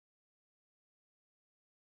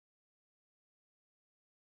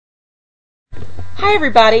Hi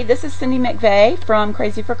everybody, this is Cindy McVeigh from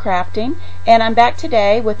Crazy for Crafting, and I'm back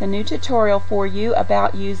today with a new tutorial for you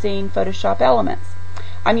about using Photoshop Elements.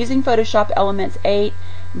 I'm using Photoshop Elements 8,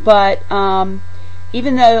 but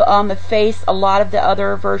even though on the face a lot of the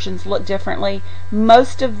other versions look differently,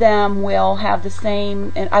 most of them will have the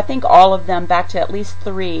same, and I think all of them, back to at least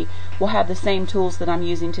 3, will have the same tools that I'm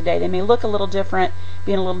using today. They may look a little different,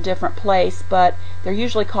 be in a little different place, but they're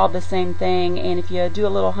usually called the same thing, and if you do a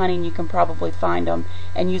little hunting you can probably find them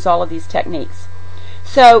and use all of these techniques.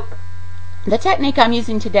 So the technique I'm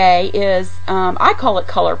using today is, I call it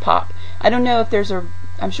color pop. I don't know if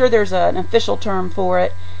I'm sure there's an official term for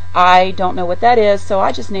it. I don't know what that is, so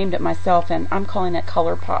I just named it myself, and I'm calling it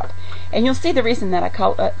color pop. And you'll see the reason that I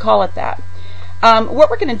call it that. What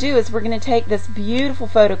we're going to do is we're going to take this beautiful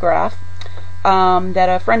photograph that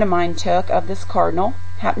a friend of mine took of this cardinal.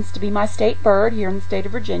 Happens to be my state bird here in the state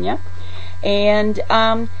of Virginia. And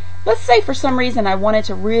let's say for some reason I wanted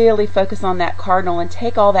to really focus on that cardinal and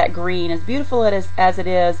take all that green. As beautiful as it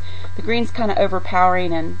is, the green's kind of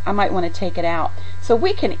overpowering and I might want to take it out. So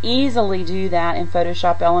we can easily do that in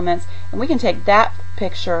Photoshop Elements, and we can take that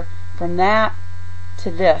picture from that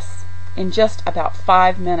to this in just about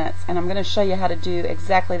 5 minutes, and I'm going to show you how to do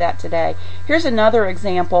exactly that today. Here's another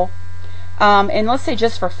example, and let's say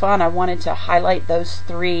just for fun I wanted to highlight those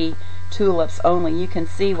 3 tulips only. You can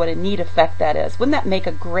see what a neat effect that is. Wouldn't that make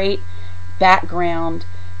a great background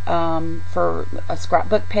for a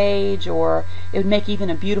scrapbook page, or it would make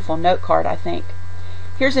even a beautiful note card, I think.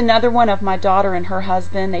 Here's another one of my daughter and her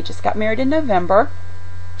husband. They just got married in November,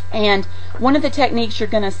 and one of the techniques you're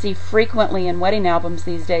going to see frequently in wedding albums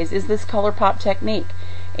these days is this color pop technique.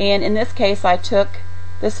 And in this case I took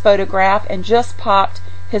this photograph and just popped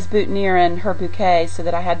his boutonniere and her bouquet so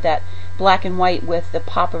that I had that black and white with the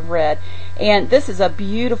pop of red. And this is a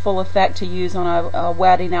beautiful effect to use on a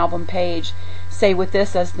wedding album page, say with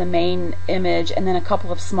this as the main image and then a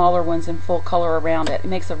couple of smaller ones in full color around it. It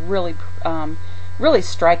makes a really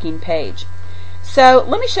striking page. So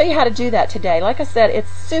let me show you how to do that today. Like I said,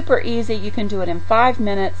 it's super easy. You can do it in 5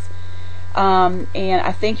 minutes, and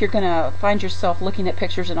I think you're going to find yourself looking at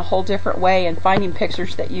pictures in a whole different way and finding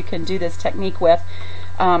pictures that you can do this technique with.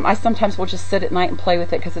 I sometimes will just sit at night and play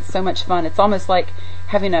with it because it's so much fun. It's almost like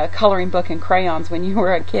having a coloring book and crayons when you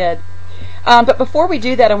were a kid. But before we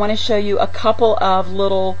do that, I want to show you a couple of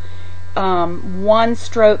little one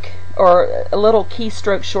stroke or a little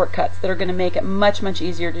keystroke shortcuts that are going to make it much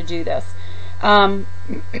easier to do this. Pardon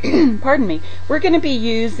me. We're going to be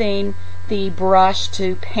using the brush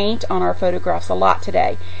to paint on our photographs a lot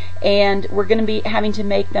today, and we're going to be having to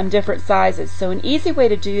make them different sizes. So an easy way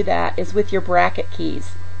to do that is with your bracket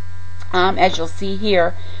keys. As you'll see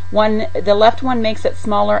here, the left one makes it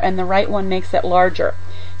smaller and the right one makes it larger.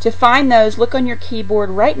 To find those, look on your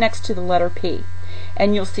keyboard right next to the letter P,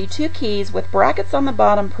 and you'll see 2 keys with brackets on the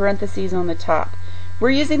bottom, parentheses on the top. We're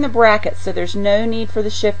using the brackets, so there's no need for the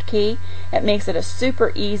shift key. It makes it a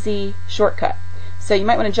super easy shortcut. So you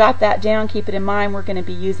might want to jot that down, keep it in mind. We're going to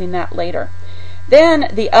be using that later. Then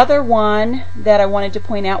the other one that I wanted to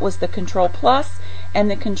point out was the Control Plus and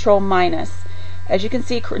the Control Minus. As you can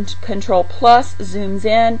see, Control Plus zooms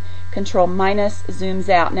in, Control Minus zooms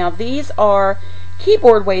out. Now these are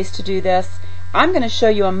keyboard ways to do this. I'm going to show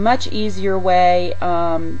you a much easier way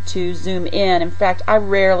to zoom in. In fact, I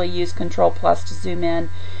rarely use Control Plus to zoom in.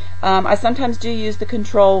 I sometimes do use the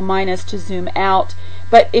Control Minus to zoom out,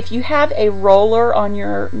 but if you have a roller on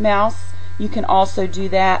your mouse, you can also do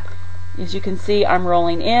that. As you can see, I'm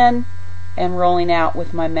rolling in and rolling out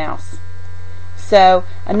with my mouse. So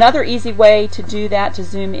another easy way to do that, to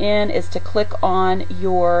zoom in, is to click on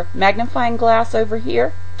your magnifying glass over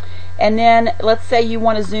here. And then let's say you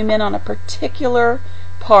want to zoom in on a particular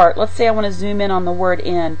part. Let's say I want to zoom in on the word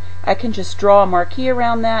in. I can just draw a marquee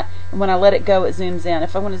around that, and when I let it go, it zooms in.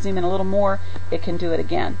 If I want to zoom in a little more, it can do it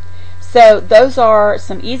again. So those are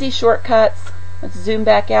some easy shortcuts. Let's zoom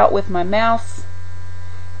back out with my mouse,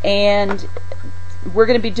 and we're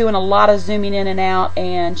going to be doing a lot of zooming in and out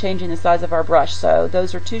and changing the size of our brush. So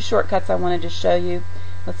those are 2 shortcuts I wanted to show you.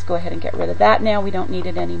 Let's go ahead and get rid of that now. We don't need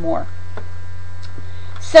it anymore.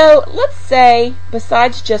 So let's say,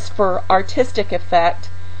 besides just for artistic effect,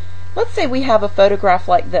 let's say we have a photograph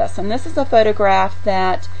like this, and this is a photograph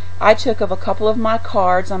that I took of a couple of my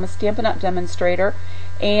cards. I'm a Stampin' Up! Demonstrator,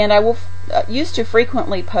 and I will used to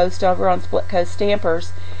frequently post over on Split Coast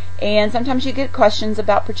Stampers, and sometimes you get questions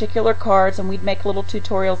about particular cards, and we'd make little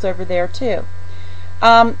tutorials over there too.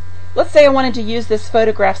 Let's say I wanted to use this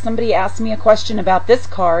photograph. Somebody asked me a question about this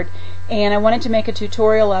card, and I wanted to make a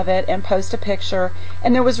tutorial of it and post a picture,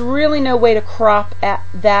 and there was really no way to crop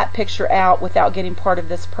that picture out without getting part of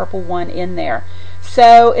this purple one in there.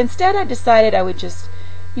 So instead I decided I would just,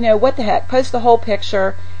 what the heck, post the whole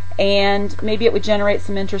picture, and maybe it would generate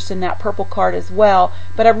some interest in that purple card as well,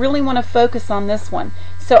 but I really want to focus on this one.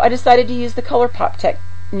 So I decided to use the ColourPop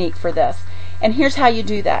technique for this. And here's how you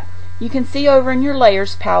do that. You can see over in your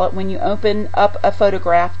layers palette, when you open up a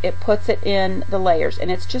photograph, it puts it in the layers,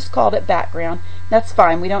 and it's just called it background. That's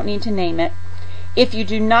fine, we don't need to name it. If you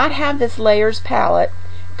do not have this layers palette,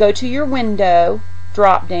 go to your window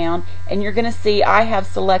drop down, and you're going to see I have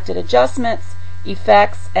selected adjustments,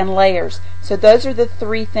 effects, and layers. So those are the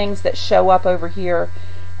three things that show up over here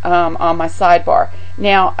on my sidebar.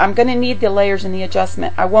 Now I'm going to need the layers and the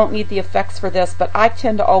adjustment. I won't need the effects for this, but I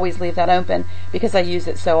tend to always leave that open because I use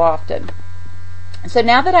it so often. So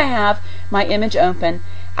now that I have my image open,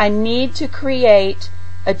 I need to create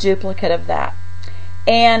a duplicate of that.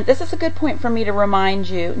 And this is a good point for me to remind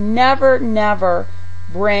you, never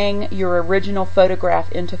bring your original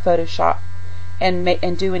photograph into Photoshop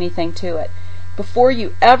and do anything to it. Before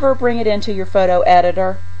you ever bring it into your photo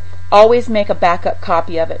editor, always make a backup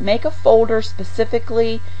copy of it. Make a folder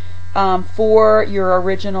specifically for your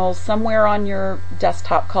originals somewhere on your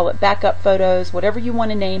desktop. Call it backup photos, whatever you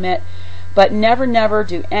want to name it. But never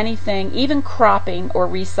do anything, even cropping or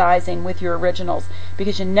resizing with your originals,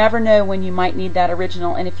 because you never know when you might need that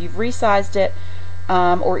original, and if you've resized it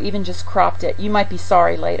or even just cropped it, you might be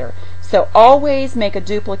sorry later. So always make a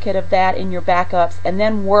duplicate of that in your backups and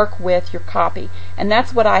then work with your copy. And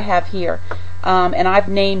that's what I have here. And I've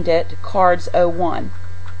named it Cards 01.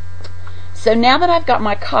 So now that I've got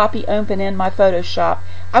my copy open in my Photoshop,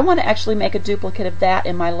 I want to actually make a duplicate of that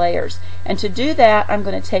in my layers. And to do that, I'm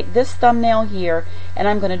going to take this thumbnail here and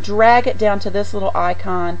I'm going to drag it down to this little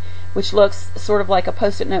icon, which looks sort of like a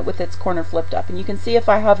post-it note with its corner flipped up. And you can see if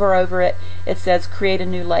I hover over it, it says create a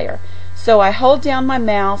new layer. So I hold down my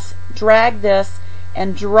mouse, drag this,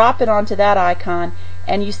 and drop it onto that icon,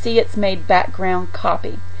 and you see it's made background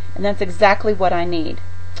copy. And that's exactly what I need.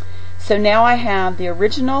 So now I have the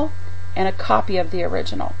original and a copy of the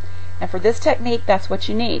original. And for this technique, that's what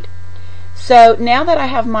you need. So now that I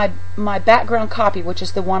have my background copy, which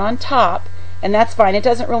is the one on top, and that's fine, it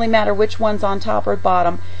doesn't really matter which one's on top or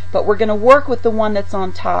bottom, but we're going to work with the one that's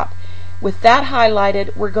on top. With that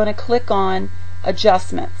highlighted, we're going to click on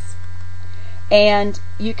adjustments. And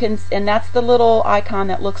you can, and that's the little icon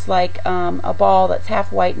that looks like a ball that's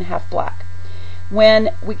half white and half black. When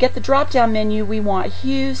we get the drop down menu, we want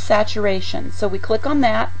hue saturation. So we click on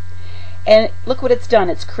that, and look what it's done.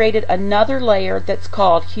 It's created another layer that's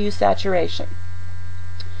called hue saturation.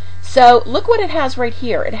 So look what it has right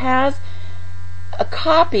here. It has a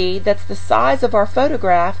copy that's the size of our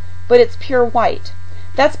photograph, but it's pure white.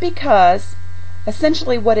 That's because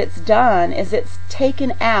essentially what it's done is it's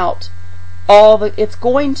taken out it's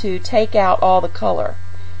going to take out all the color.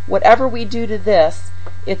 Whatever we do to this,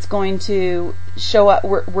 it's going to show up,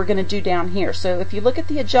 we're going to do down here. So if you look at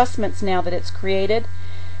the adjustments now that it's created,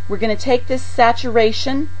 we're going to take this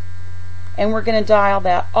saturation and we're going to dial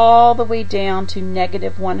that all the way down to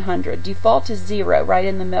 -100. Default is 0, right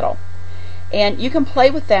in the middle. And you can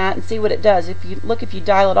play with that and see what it does. If you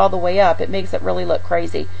dial it all the way up, it makes it really look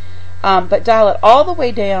crazy. But dial it all the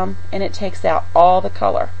way down and it takes out all the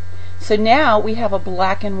color. So now we have a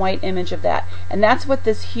black and white image of that. And that's what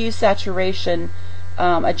this hue saturation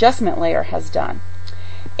adjustment layer has done.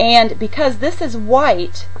 And because this is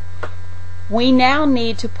white, we now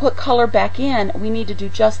need to put color back in. We need to do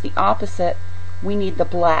just the opposite. We need the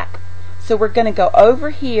black. So we're going to go over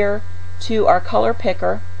here to our color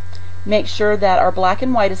picker, make sure that our black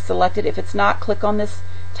and white is selected. If it's not, click on this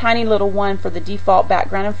tiny little one for the default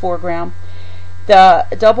background and foreground. The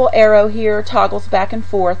double arrow here toggles back and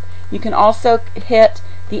forth. You can also hit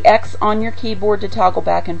the X on your keyboard to toggle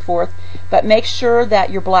back and forth, but make sure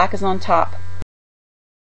that your black is on top.